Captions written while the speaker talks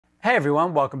Hey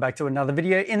everyone, welcome back to another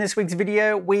video. In this week's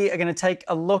video, we are going to take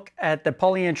a look at the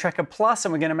Polyend Tracker Plus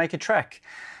and we're going to make a track.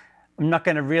 I'm not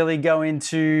going to really go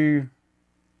into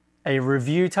a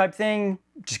review type thing,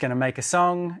 just going to make a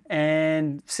song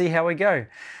and see how we go.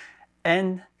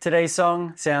 And today's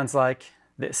song sounds like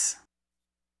this.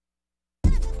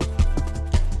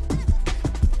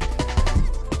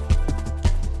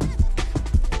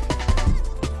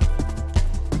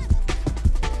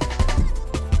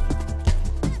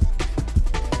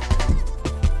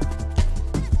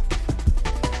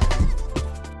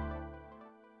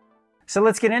 So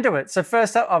let's get into it. So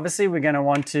first up, obviously, we're going to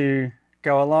want to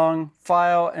go along,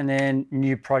 File, and then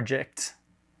New Project.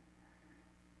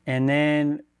 And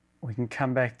then we can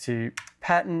come back to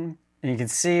Pattern, and you can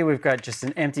see we've got just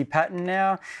an empty pattern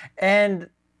now. And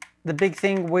the big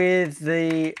thing with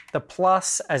the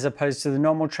Plus, as opposed to the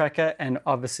normal tracker, and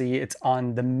obviously it's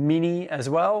on the Mini as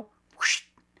well,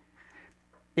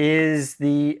 is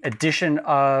the addition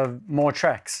of more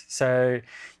tracks. So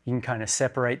you can kind of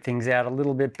separate things out a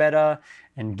little bit better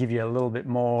and give you a little bit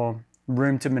more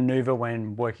room to maneuver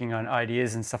when working on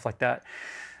ideas and stuff like that.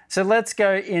 So let's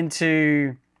go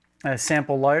into a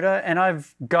sample loader, and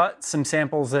I've got some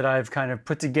samples that I've kind of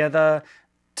put together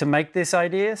to make this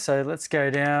idea. So let's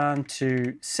go down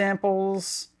to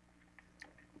samples,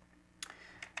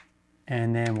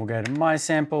 and then we'll go to my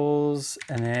samples,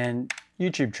 and then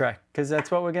YouTube track, because that's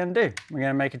what we're going to do. We're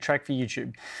going to make a track for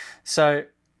YouTube. So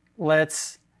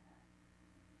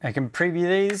I can preview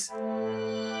these.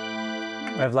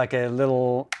 We have like a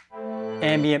little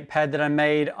ambient pad that I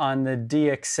made on the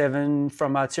DX7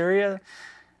 from Arturia.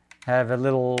 I have a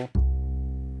little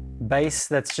bass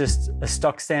that's just a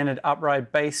stock standard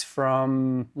upright bass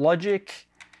from Logic.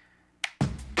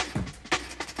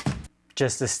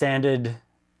 Just a standard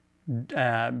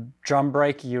drum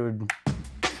break you would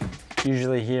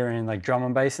usually hear in like drum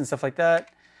and bass and stuff like that.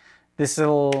 This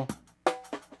little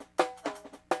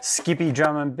skippy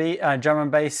drum and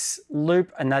bass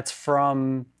loop, and that's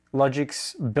from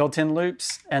Logic's built-in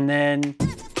loops, and then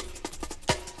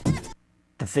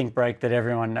the think break that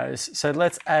everyone knows. So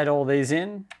let's add all these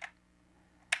in.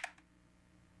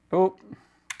 Oh,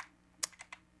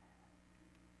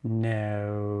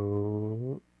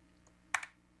 no.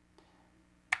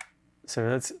 So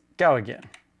let's go again.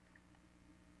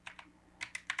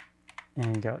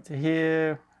 And go to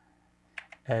here,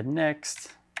 add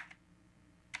next.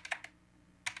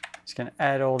 Just going to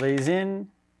add all these in,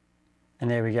 and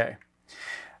there we go.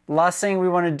 Last thing we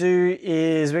want to do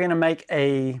is we're going to make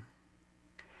a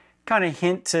kind of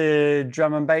hint to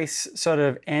drum and bass sort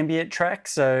of ambient track.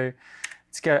 So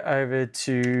let's go over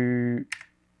to,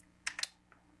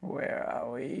 where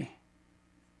are we?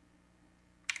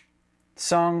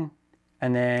 Song,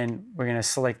 and then we're going to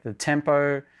select the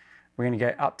tempo. We're going to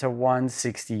go up to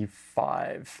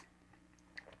 165.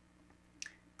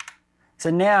 So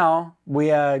now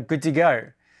we are good to go.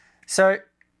 So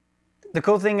the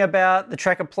cool thing about the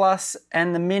Tracker Plus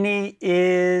and the Mini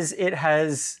is it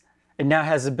now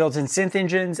has the built-in synth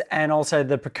engines and also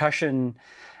the percussion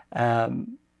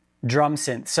drum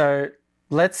synth. So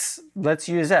let's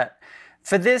use that.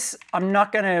 For this, I'm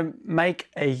not going to make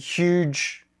a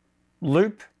huge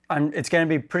loop. It's going to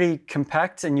be pretty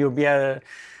compact, and you'll be able to,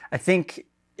 I think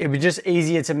it would be just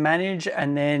easier to manage,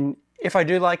 and then if I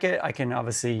do like it, I can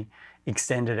obviously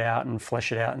extend it out and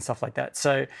flesh it out and stuff like that.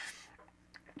 So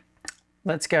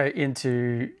let's go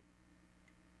into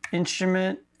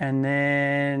instrument, and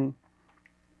then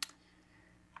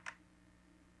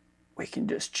we can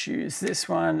just choose this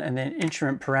one, and then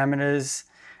instrument parameters,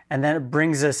 and then it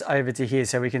brings us over to here.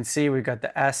 So we can see we've got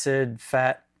the acid,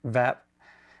 fat, VAP,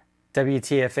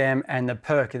 WTFM, and the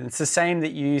perk. And it's the same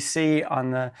that you see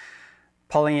on the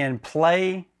Polyend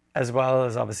Play, as well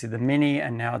as obviously the Mini,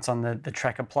 and now it's on the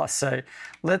Tracker Plus. So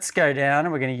let's go down,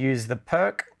 and we're going to use the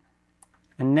perk.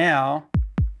 And now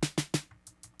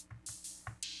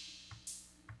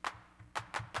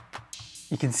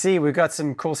you can see we've got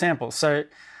some cool samples. So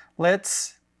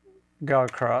let's go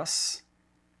across,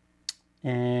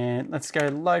 and let's go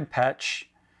load patch,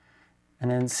 and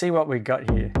then see what we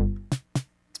got here.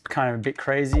 It's kind of a bit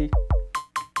crazy.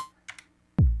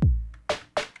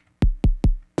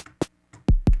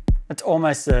 It's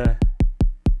almost a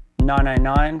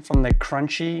 909 from the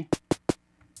Crunchy.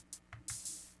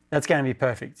 That's going to be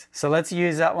perfect. So let's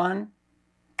use that one,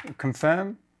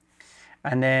 confirm,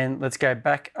 and then let's go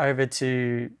back over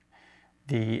to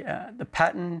the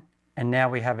pattern, and now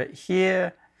we have it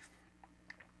here.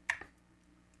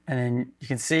 And then you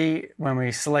can see when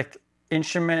we select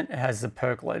instrument, it has the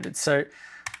perk loaded. So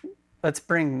let's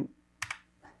bring .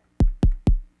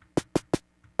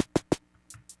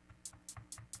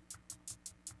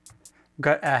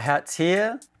 got our hats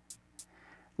here.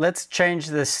 Let's change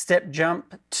the step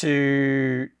jump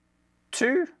to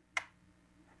 2.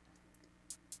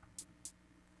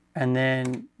 And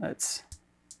then let's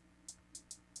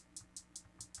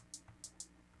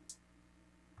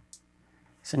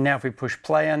so now if we push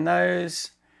play on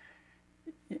those,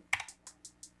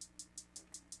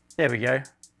 there we go.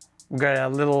 We've got our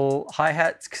little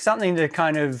hi-hats, something to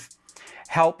kind of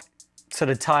help sort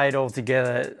of tie it all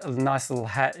together. A nice little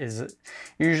hat is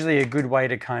usually a good way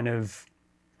to kind of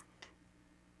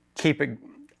keep it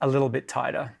a little bit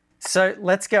tighter. So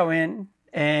let's go in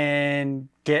and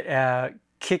get our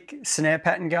kick snare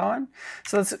pattern going.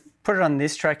 So let's put it on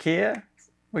this track here.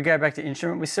 We go back to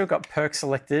instrument. We still got perk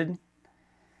selected.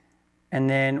 And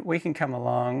then we can come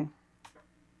along.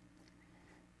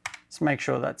 Let's make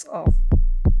sure that's off.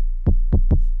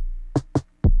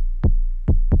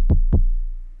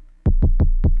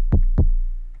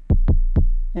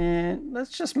 And let's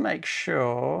just make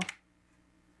sure.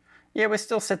 Yeah, we're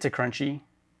still set to crunchy.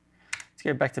 Let's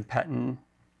go back to pattern.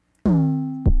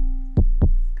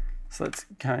 So let's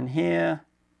go in here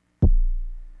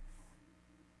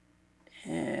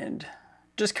and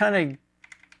just kind of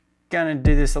gonna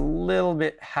do this a little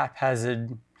bit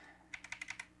haphazard.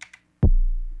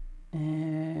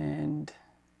 And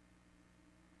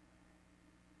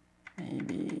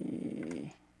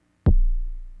maybe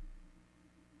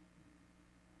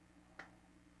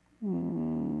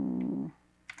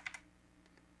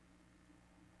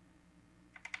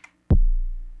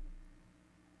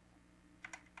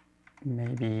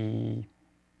maybe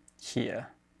here.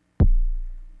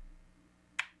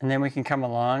 And then we can come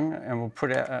along and we'll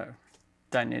put it,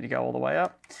 don't need to go all the way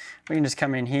up. We can just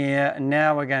come in here and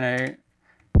now we're gonna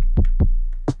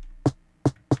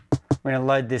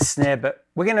load this snare, but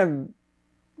we're gonna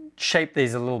shape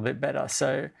these a little bit better.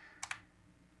 So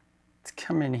let's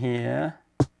come in here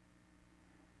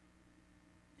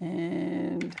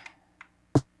and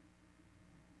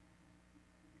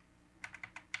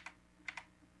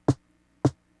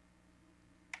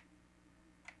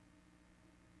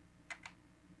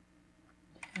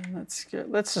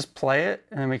let's just play it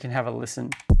and then we can have a listen.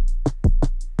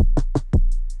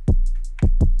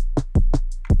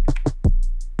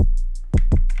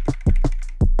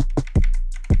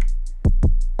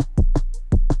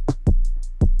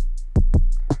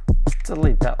 Let's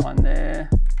delete that one there.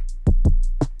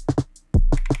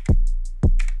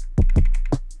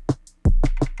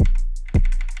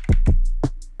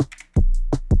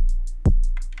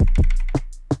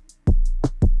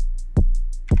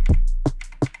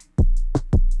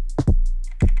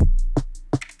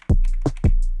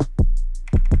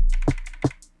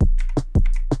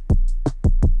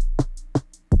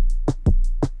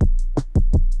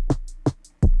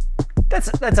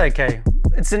 That's okay.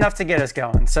 It's enough to get us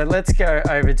going. So let's go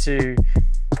over to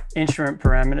instrument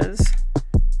parameters.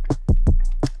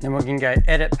 Then we can go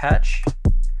edit patch.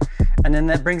 And then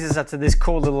that brings us up to this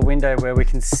cool little window where we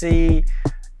can see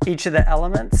each of the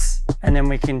elements and then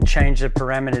we can change the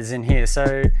parameters in here.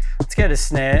 So let's go to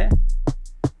snare.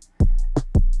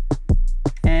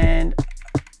 And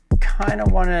kind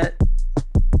of want to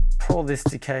pull this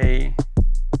decay.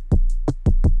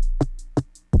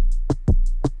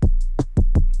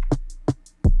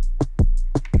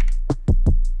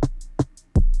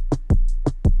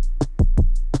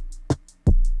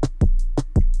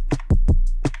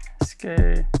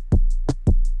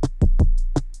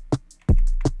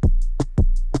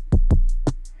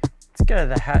 Let's go to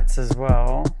the hats as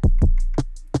well.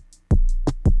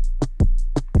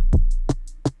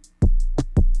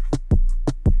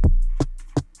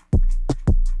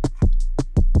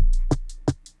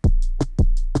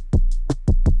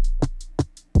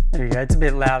 There we go, it's a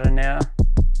bit louder now.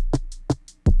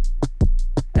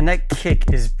 And that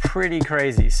kick is pretty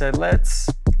crazy. So let's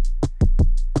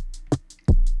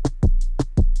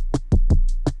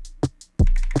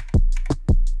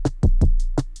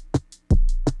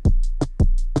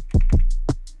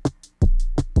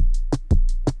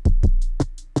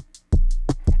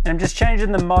I'm just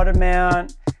changing the mod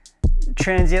amount,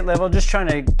 transient level, just trying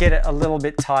to get it a little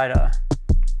bit tighter.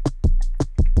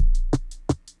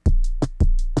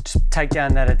 Just take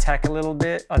down that attack a little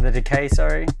bit, or the decay,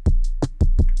 sorry.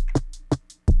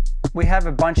 We have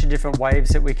a bunch of different waves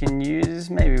that we can use.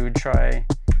 Maybe we'd try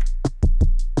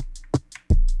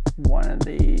one of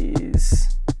these.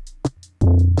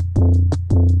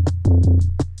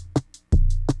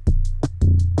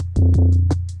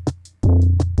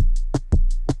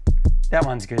 That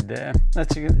one's good there.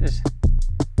 That's good.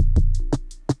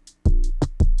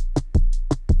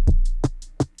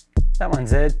 That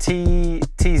one's there.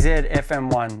 TZ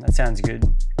FM1. That sounds good.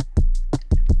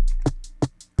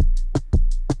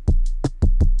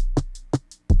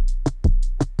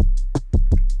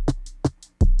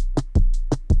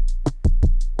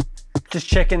 just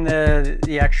checking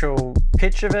the actual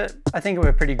pitch of it. I think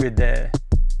we're pretty good there.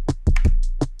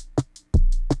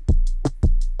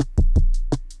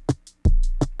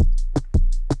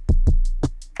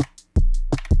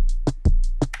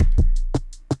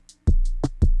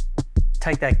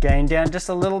 Take that gain down just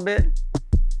a little bit.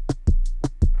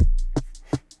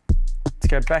 Let's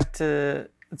go back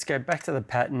to the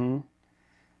pattern,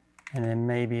 and then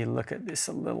maybe look at this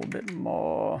a little bit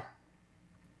more.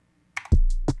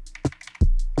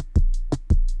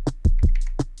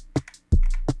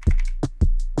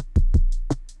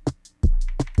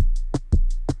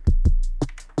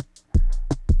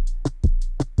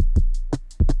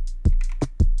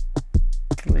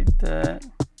 Delete that.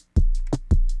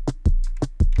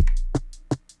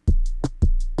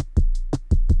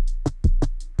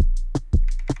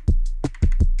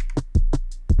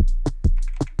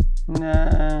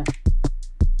 Nah.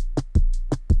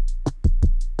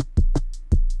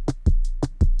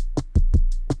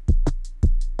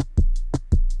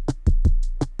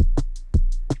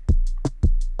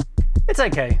 It's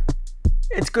okay.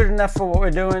 It's good enough for what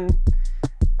we're doing.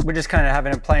 We're just kind of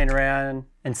having it playing around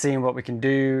and seeing what we can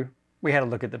do. We had a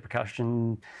look at the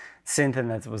percussion synth, and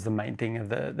that was the main thing of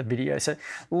the video. So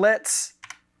let's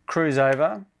cruise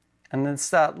over and then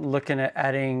start looking at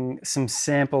adding some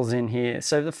samples in here.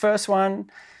 So the first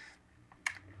one,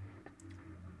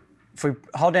 if we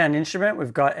hold down instrument,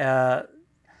 we've got our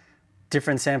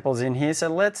different samples in here. So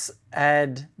let's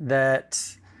add the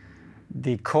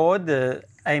chord, the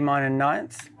A minor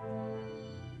ninth.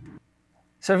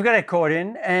 So we've got our chord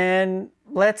in, and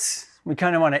we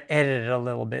kind of want to edit it a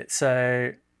little bit.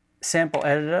 So sample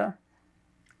editor,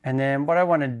 and then what I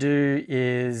want to do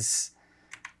is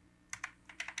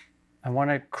I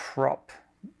want to crop.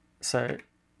 So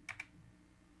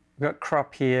we've got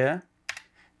crop here,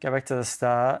 go back to the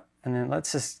start, and then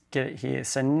let's just get it here.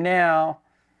 So now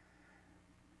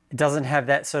it doesn't have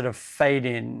that sort of fade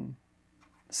in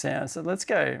sound. So let's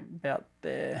go about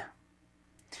there.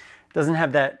 It doesn't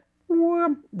have that,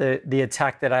 the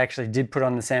attack that I actually did put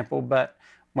on the sample, but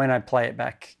when I play it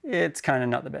back, it's kind of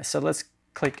not the best. So let's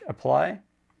click apply.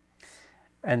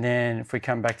 And then if we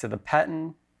come back to the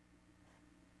pattern,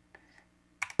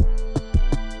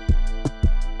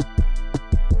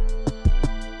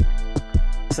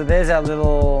 so there's our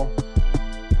little,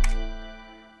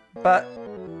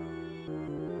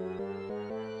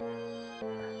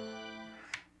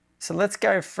 so let's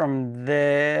go from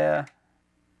there,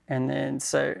 and then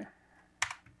so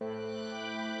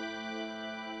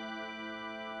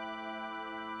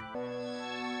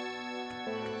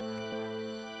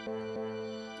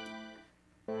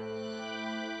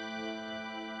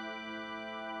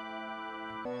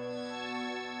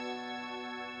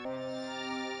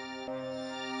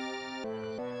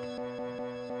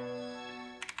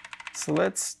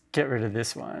let's get rid of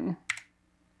this one.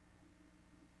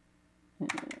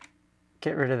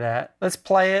 Get rid of that. Let's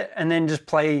play it and then just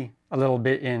play a little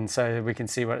bit in so we can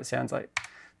see what it sounds like.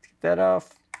 Let's get that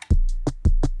off.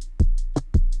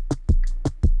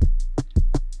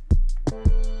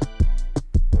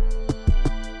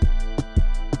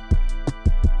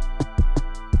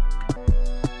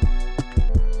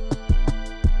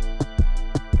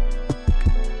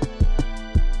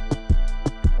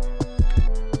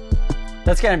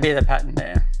 That's going to be the pattern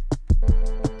there.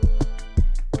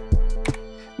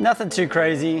 Nothing too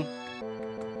crazy.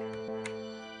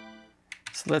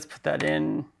 So let's put that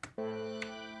in.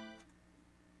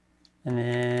 And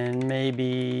then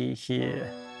maybe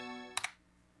here.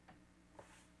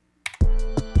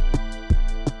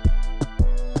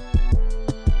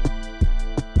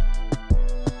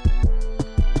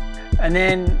 And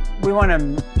then we want to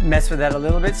mess with that a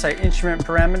little bit. So instrument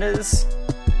parameters.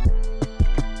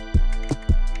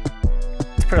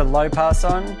 Put a low pass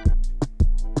on.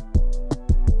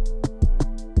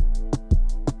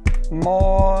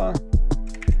 More.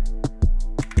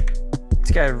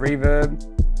 Let's go reverb.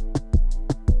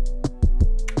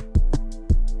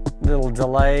 Little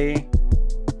delay.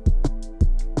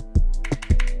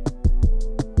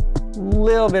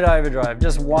 Little bit overdrive,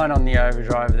 just one on the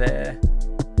overdrive there.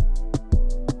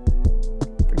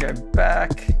 If we go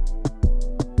back.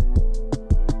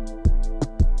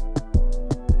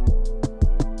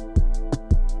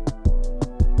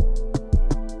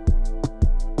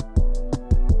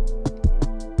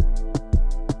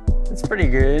 Pretty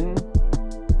good.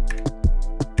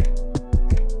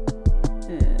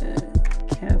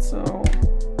 Cancel.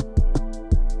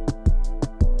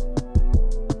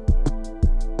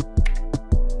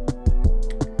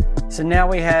 So now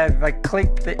we have, I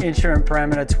click the instrument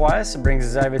parameter twice, it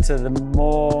brings us over to the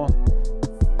more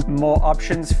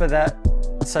options for that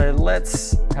So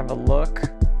let's have a look.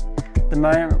 At the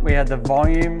moment we had the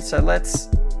volume, so let's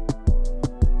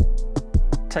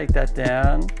take that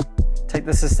down, take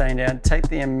the sustain down, take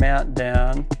the amount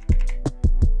down.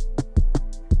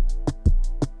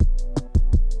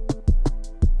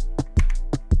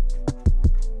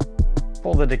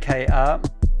 Pull the decay up.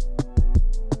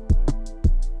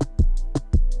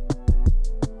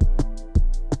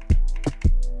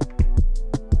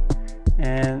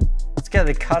 And let's go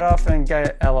the cutoff and go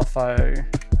LFO.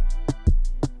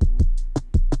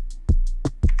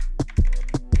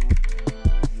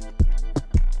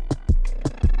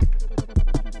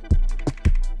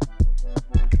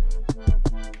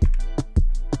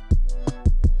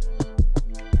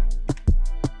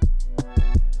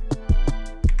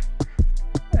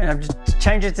 And I've just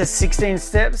changed it to 16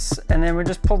 steps, and then we'll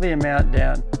just pull the amount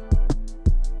down.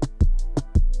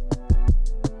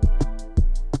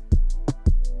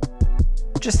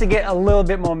 Just to get a little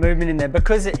bit more movement in there.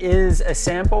 Because it is a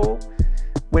sample,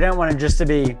 we don't want it just to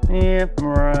be,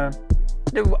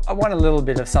 I want a little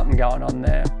bit of something going on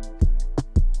there.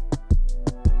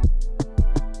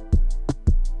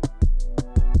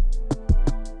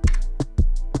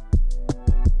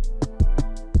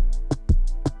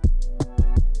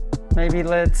 Maybe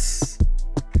let's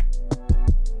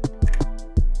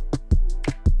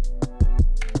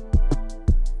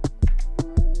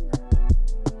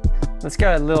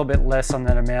go a little bit less on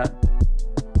that amount.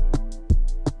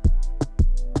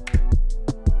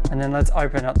 And then let's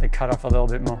open up the cutoff a little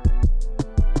bit more.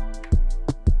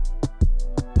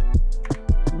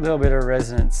 A little bit of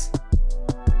resonance.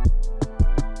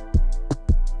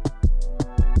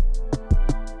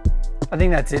 I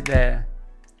think that's it there.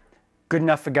 Good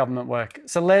enough for government work.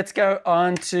 So let's go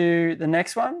on to the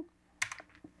next one.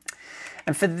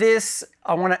 And for this,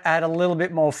 I want to add a little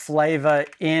bit more flavor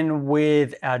in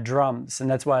with our drums. And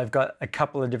that's why I've got a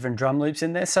couple of different drum loops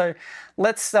in there. So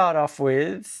let's start off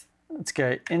with, let's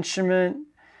go instrument.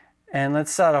 And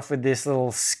let's start off with this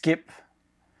little skip,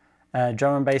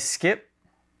 drum and bass skip.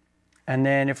 And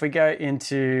then if we go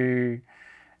into,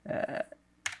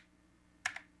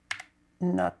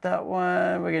 not that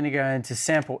one, we're going to go into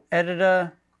sample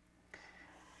editor.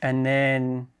 And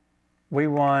then we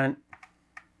want,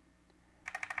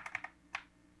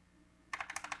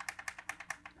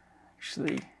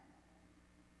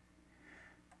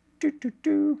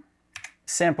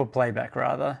 sample playback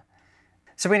rather.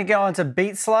 So we're going to go on to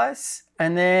beat slice,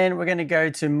 and then we're going to go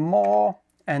to more,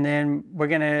 and then we're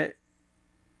going to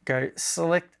go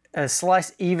select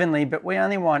slice evenly, but we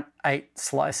only want 8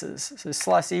 slices. So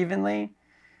slice evenly,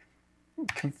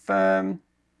 confirm.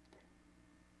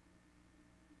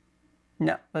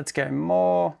 No, let's go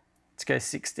more. Let's go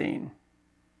 16.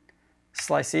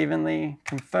 Slice evenly,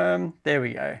 confirm. There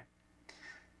we go.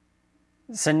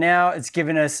 So now it's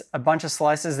given us a bunch of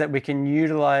slices that we can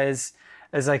utilize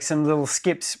as like some little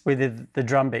skips with the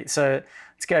drum beat. So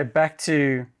let's go back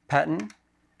to pattern.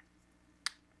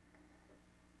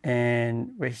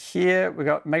 And we're here,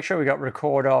 make sure we got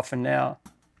record off, and now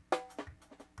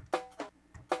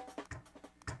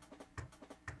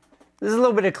there's a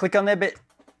little bit of click on there, but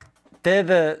they're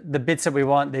the bits that we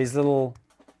want, these little,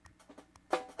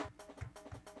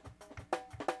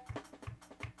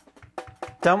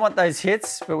 don't want those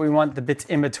hits, but we want the bits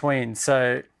in between.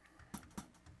 So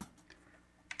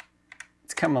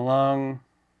let's come along.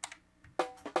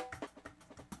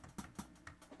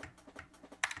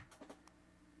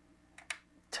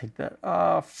 Take that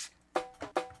off.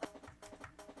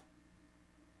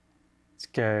 Let's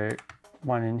go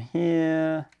one in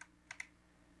here.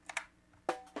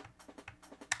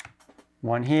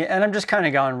 One here, and I'm just kind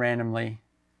of going randomly.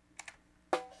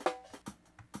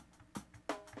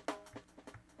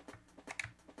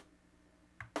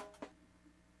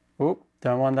 Oop,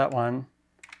 don't want that one.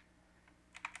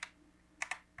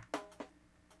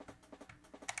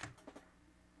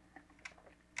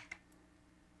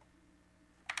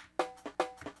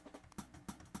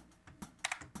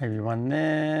 Maybe one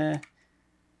there.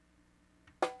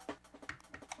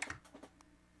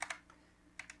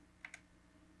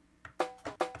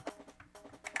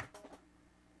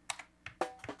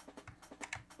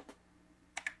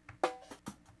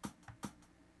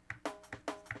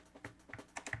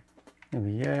 There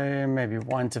we go, maybe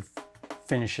one to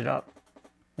finish it up.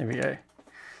 There we go.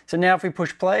 So now if we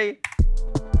push play,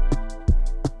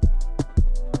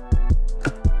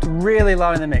 it's really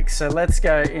low in the mix. So let's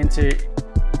go into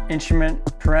instrument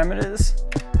parameters,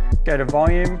 go to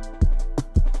volume.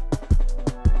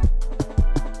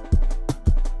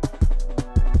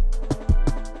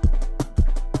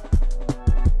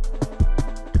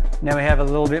 Now we have a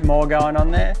little bit more going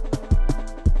on there.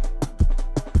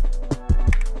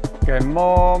 go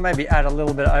more, maybe add a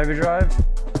little bit of overdrive.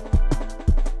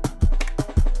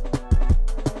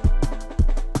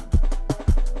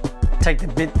 Take the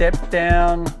bit depth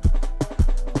down.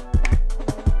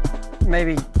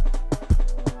 Maybe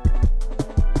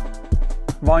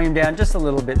volume down just a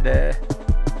little bit there.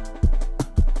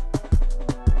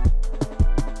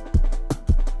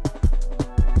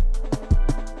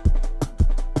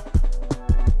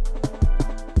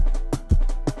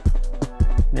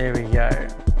 There we go.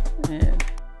 Yeah.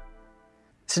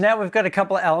 So now we've got a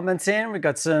couple of elements in. We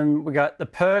got the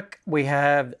perk, we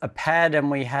have a pad, and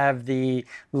we have the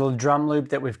little drum loop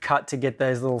that we've cut to get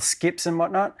those little skips and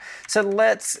whatnot. So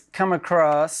let's come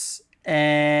across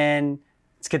and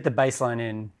let's get the bass line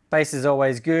in. Bass is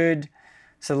always good.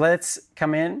 So let's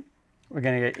come in. We're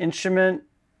gonna go instrument,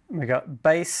 we got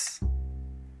bass.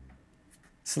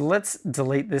 So let's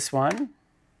delete this one.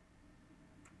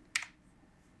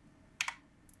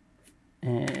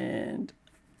 And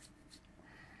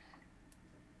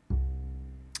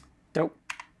nope,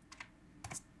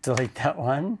 delete that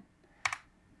one,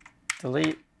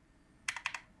 delete.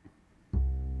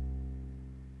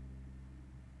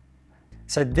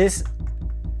 So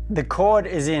the chord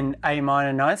is in A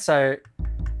minor ninth, so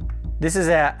this is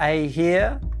our A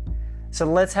here. So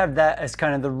let's have that as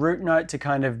kind of the root note to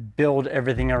kind of build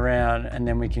everything around, and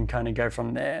then we can kind of go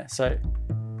from there. So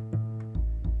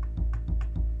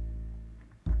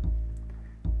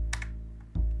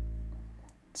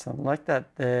like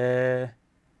that there.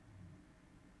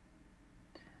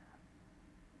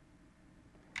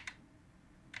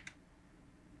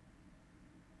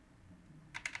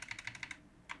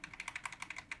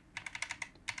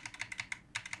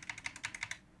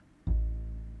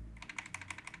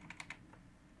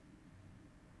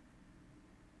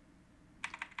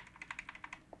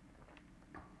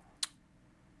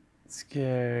 Let's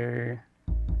go.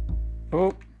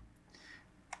 Oh.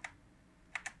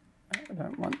 I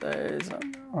don't want those. I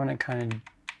want to kind of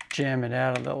jam it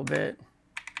out a little bit.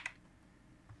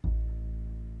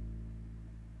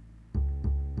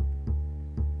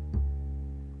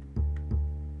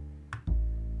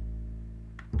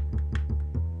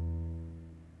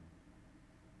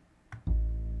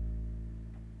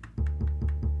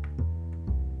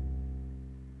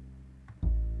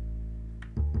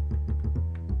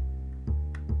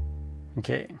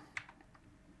 Okay.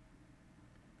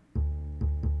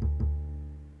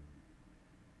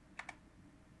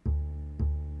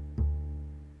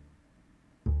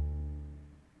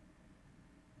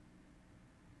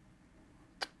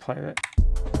 Play it.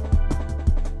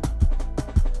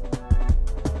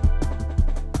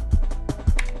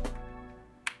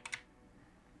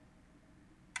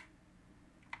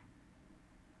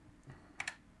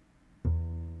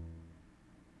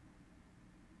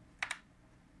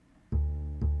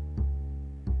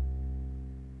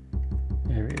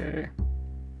 There we go.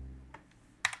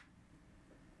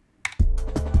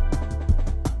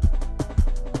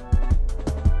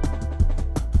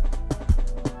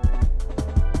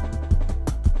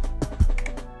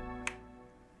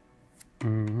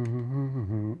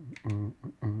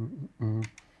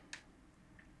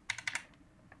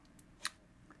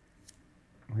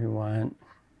 We want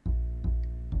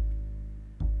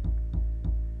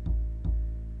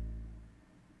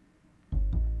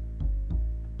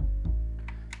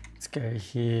let's go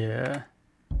here.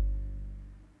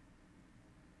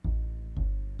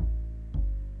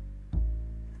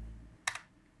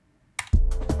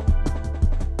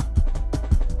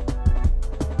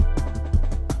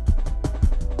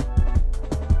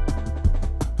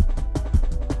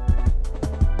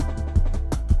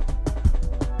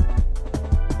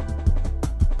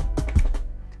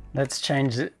 Let's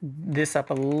change this up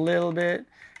a little bit.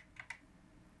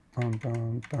 Boom,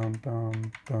 boom, boom,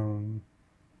 boom, boom.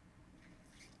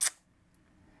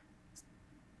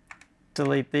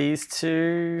 Delete these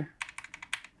two.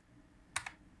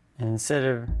 And instead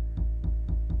of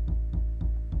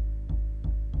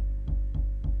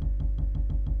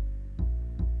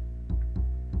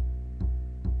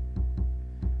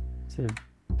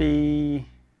B.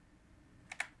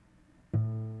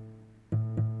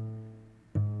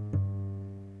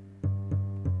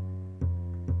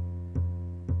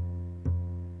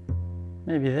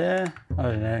 Maybe there, I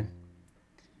don't know.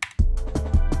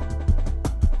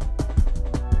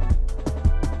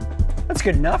 That's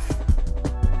good enough.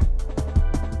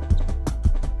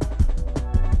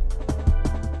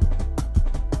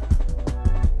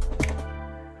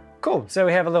 Cool, so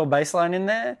we have a little bass line in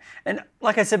there. And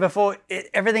like I said before,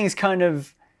 everything's kind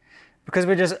of, because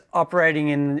we're just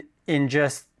operating in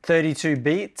just 32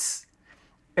 beats,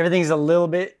 everything's a little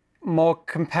bit more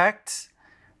compact.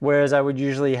 whereas I would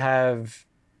usually have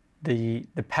the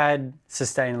pad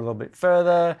sustain a little bit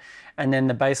further, and then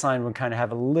the bass line would kind of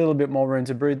have a little bit more room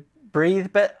to breathe,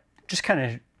 but just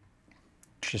trying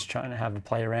to have a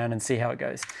play around and see how it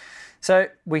goes. So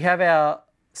we have our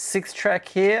 6th track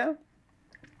here.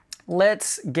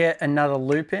 Let's get another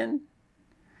loop in.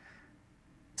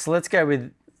 So let's go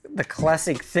with the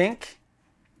classic Think,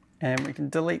 and we can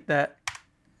delete that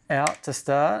out to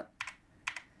start.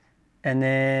 And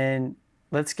then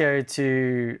let's go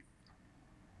to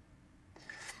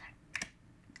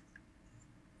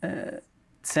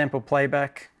sample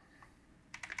playback,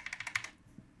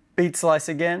 beat slice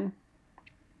again,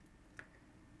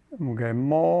 and we'll go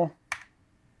more,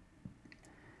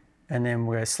 and then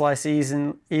we'll go slice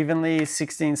evenly,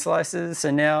 16 slices. So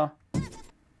now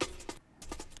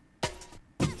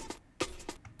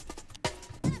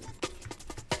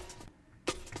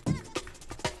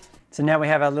we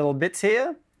have our little bits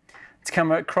here. Let's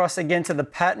come across again to the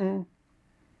pattern,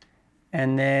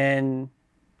 and then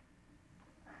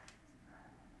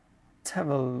let's have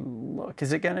a look.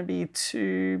 Is it going to be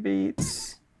 2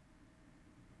 beats?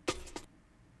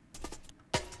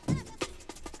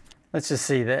 Let's just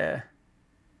see there.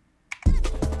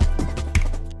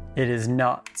 It is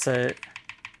not. So it's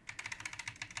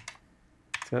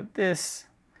got this,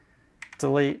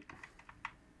 delete,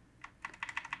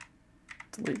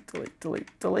 delete, delete,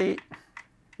 delete, delete.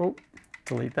 Oh,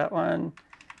 delete that one.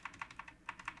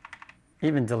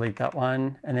 Even delete that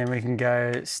one. And then we can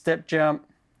go step jump.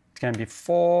 It's going to be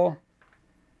 4.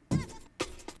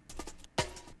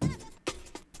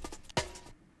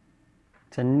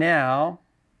 So now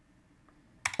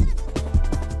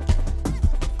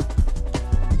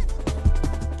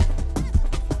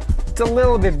it's a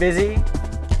little bit busy.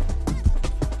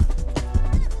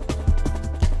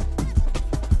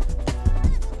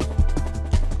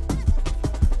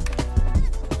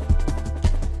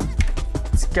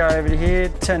 Let's go over to here,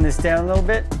 turn this down a little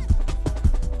bit.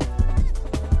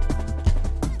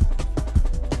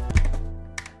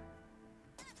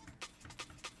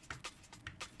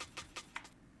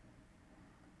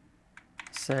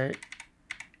 So let's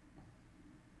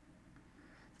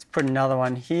put another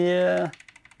one here.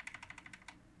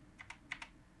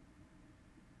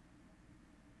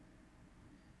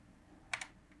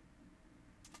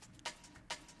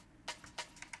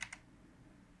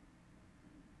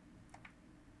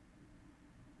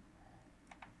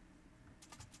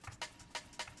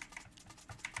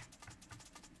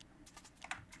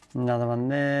 Another one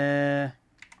there.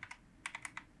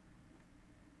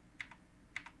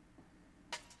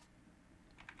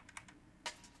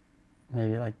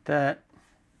 Maybe like that.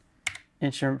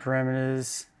 Instrument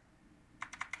parameters.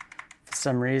 For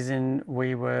some reason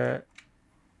we were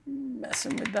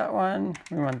messing with that one.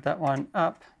 We want that one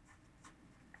up.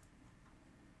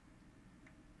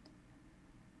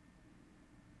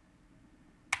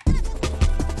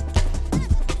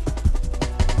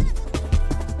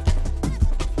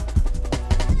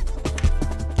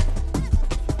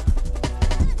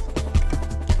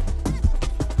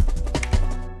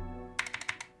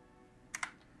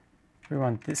 We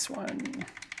want this one.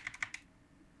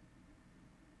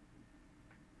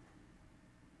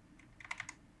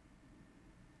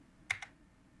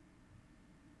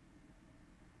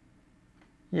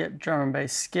 Yep, drum and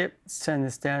bass skip. Let's turn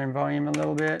this down in volume a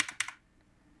little bit.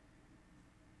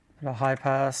 Put a high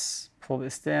pass, pull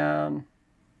this down.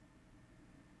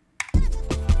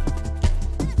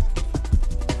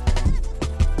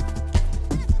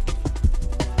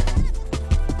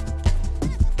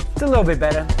 It's a little bit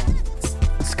better.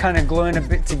 It's kind of gluing a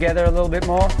bit together a little bit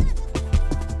more.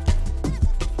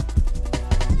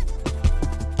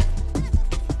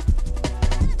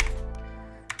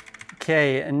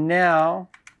 Okay, and now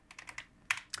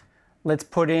let's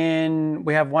put in,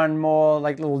 we have one more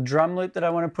like little drum loop that I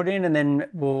want to put in, and then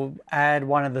we'll add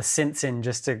one of the synths in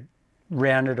just to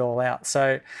round it all out.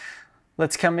 So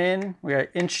let's come in, we go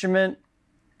instrument,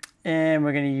 and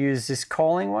we're going to use this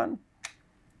calling one.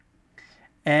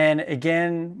 And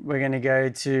again, we're going to go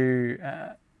to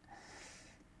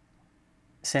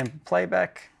sample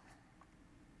playback,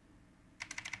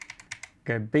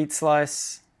 go beat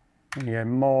slice, and you go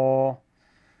more.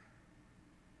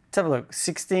 Let's have a look.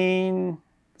 16,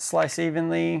 slice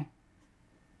evenly.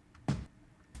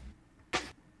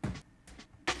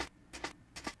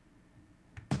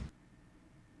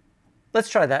 Let's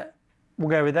try that. We'll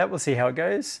go with that. We'll see how it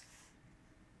goes.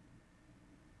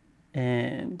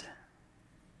 And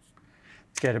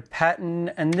let's go to pattern.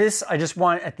 And this I just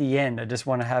want at the end. I just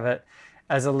want to have it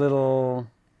as a little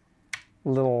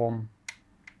zhuzh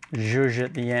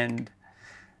at the end.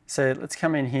 So let's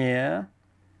come in here.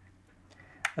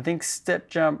 I think step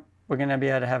jump, we're going to be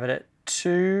able to have it at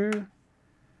 2.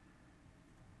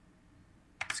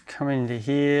 Let's come into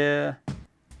here.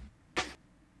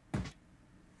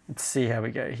 Let's see how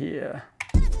we go here.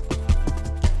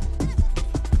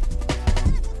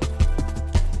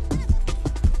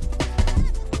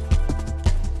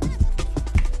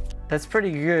 That's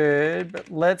pretty good, but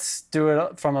let's do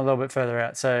it from a little bit further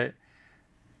out. So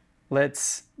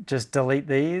let's just delete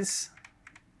these.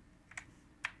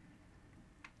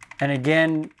 And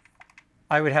again,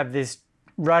 I would have this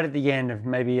right at the end of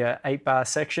maybe a 8-bar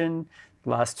section,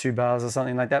 last 2 bars or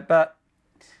something like that, but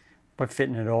we're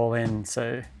fitting it all in.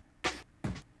 So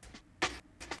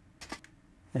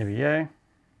there we go.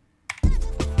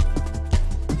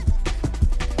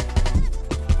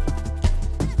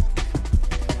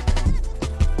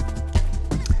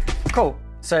 Cool,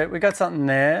 so we got something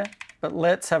there, but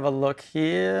let's have a look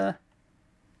here.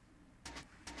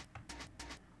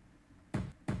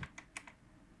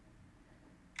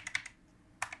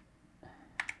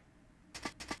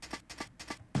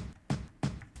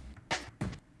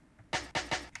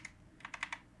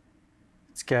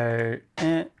 Let's go,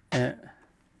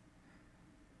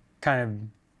 kind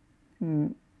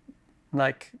of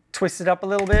like twist it up a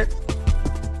little bit.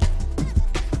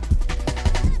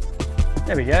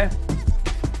 There we go.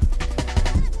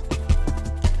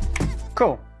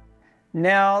 Cool.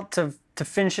 Now to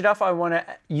finish it off, I want to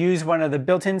use one of the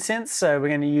built-in synths. So we're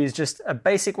going to use just a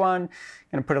basic one. I'm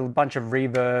going to put a bunch of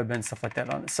reverb and stuff like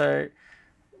that on it. So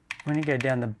I'm going to go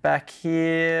down the back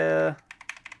here.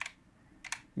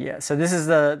 Yeah, so this is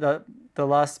the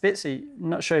last bit. So I'm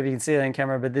not sure if you can see it on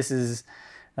camera, but this is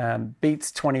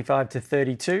beats 25 to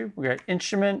 32. We'll go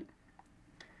instrument.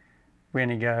 We're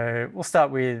going to go, we'll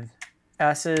start with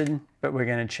acid, but we're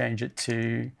going to change it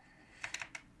to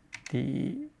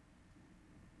the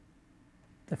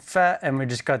fat, and we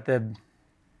just got the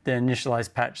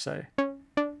initialized patch. So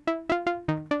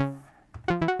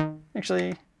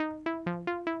actually,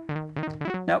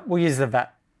 no, we'll use the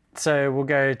VAT. So we'll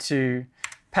go to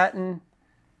pattern,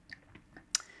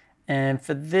 and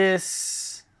for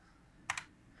this,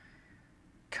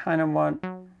 kind of want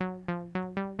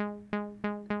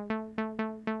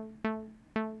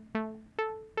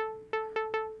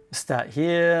start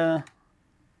here.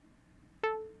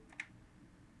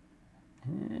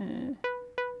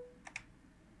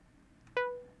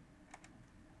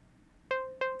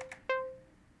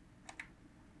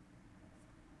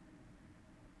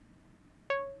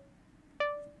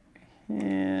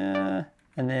 Here,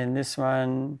 and then this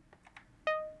one,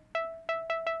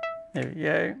 there we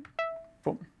go.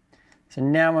 Boom. So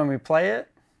now when we play it,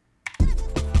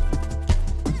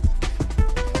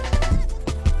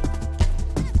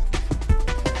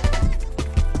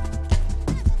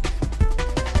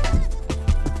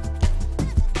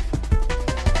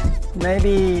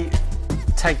 maybe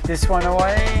take this one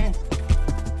away.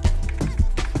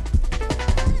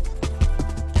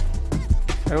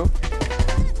 Oh.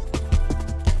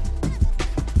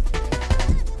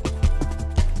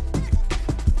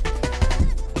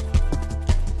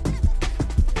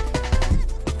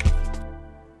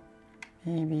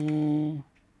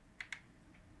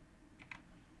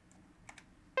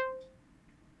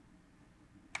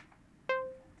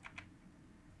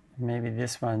 Maybe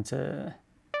this one to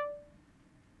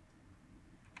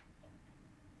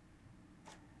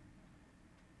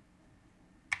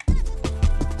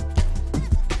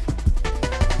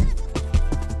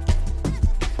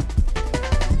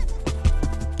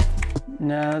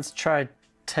now let's try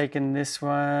taking this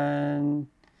one,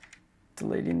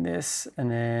 deleting this, and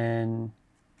then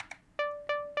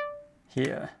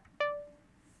here.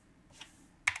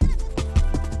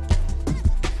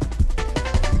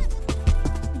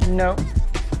 Nope,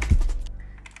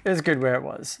 it was good where it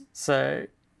was. So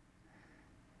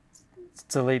let's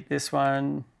delete this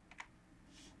one.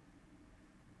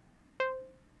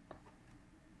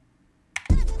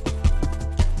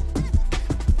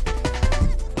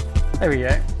 There we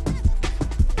go.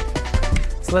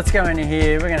 So let's go into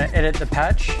here. We're going to edit the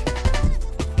patch.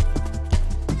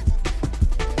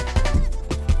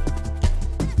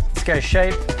 Let's go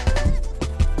shape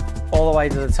all the way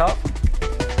to the top.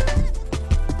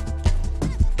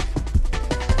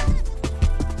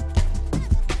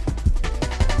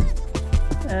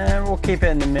 And we'll keep it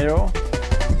in the middle.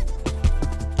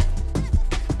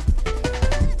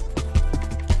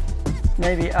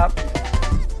 Maybe up.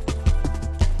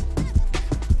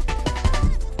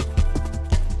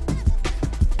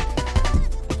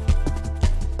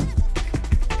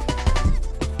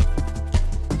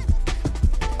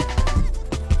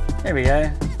 There we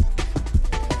go.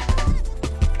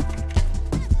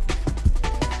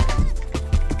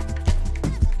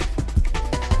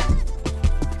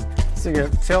 So you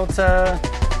get filter,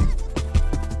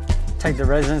 take the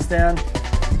resonance down.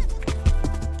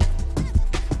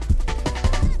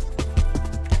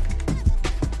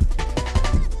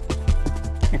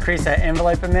 Increase that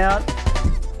envelope amount.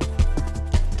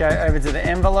 Go over to the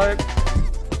envelope.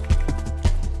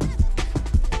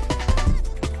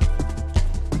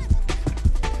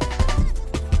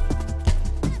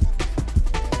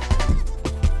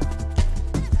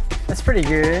 That's pretty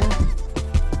good.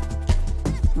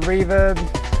 Reverb.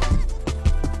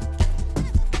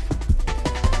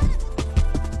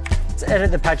 Let's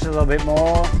edit the patch a little bit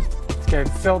more. Let's go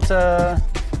filter.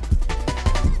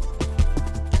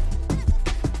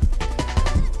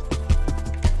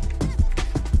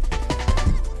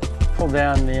 Pull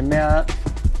down the amount.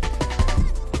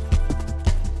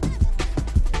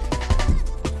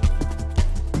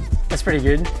 That's pretty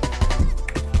good.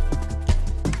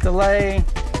 Delay.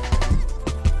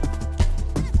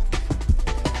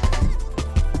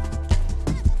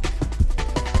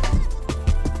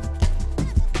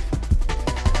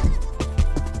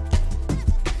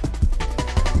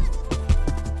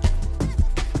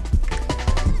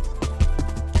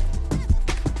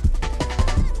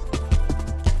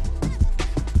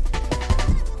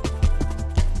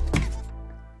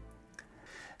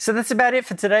 So that's about it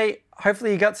for today.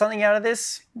 Hopefully you got something out of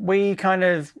this. We kind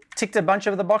of ticked a bunch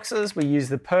of the boxes. We used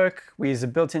the perk, we used the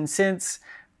built-in synths,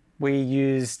 we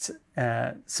used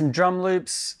some drum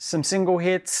loops, some single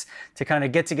hits to kind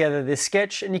of get together this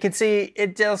sketch. And you can see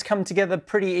it does come together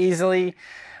pretty easily.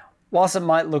 Whilst it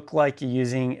might look like you're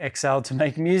using Excel to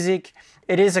make music,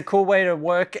 it is a cool way to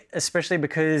work, especially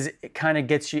because it kind of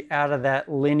gets you out of that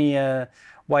linear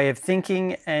way of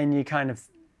thinking and you kind of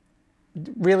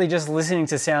really just listening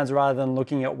to sounds rather than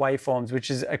looking at waveforms,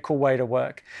 which is a cool way to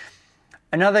work.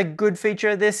 Another good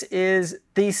feature of this is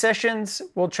these sessions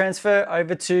will transfer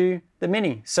over to the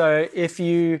Mini. So if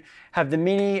you have the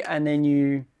Mini and then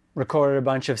you recorded a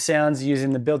bunch of sounds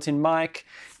using the built-in mic,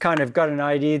 kind of got an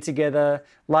idea together,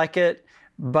 like it,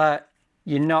 but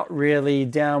you're not really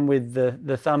down with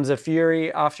the thumbs of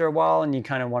fury after a while and you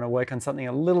kind of want to work on something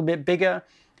a little bit bigger,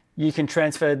 you can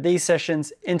transfer these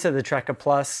sessions into the Tracker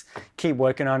Plus, keep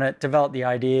working on it, develop the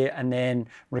idea, and then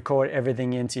record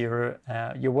everything into your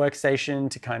workstation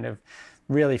to kind of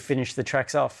really finish the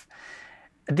tracks off.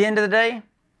 At the end of the day,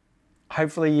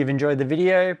 hopefully you've enjoyed the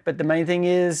video, but the main thing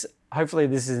is, hopefully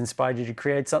this has inspired you to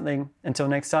create something. Until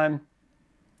next time,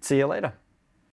 see you later.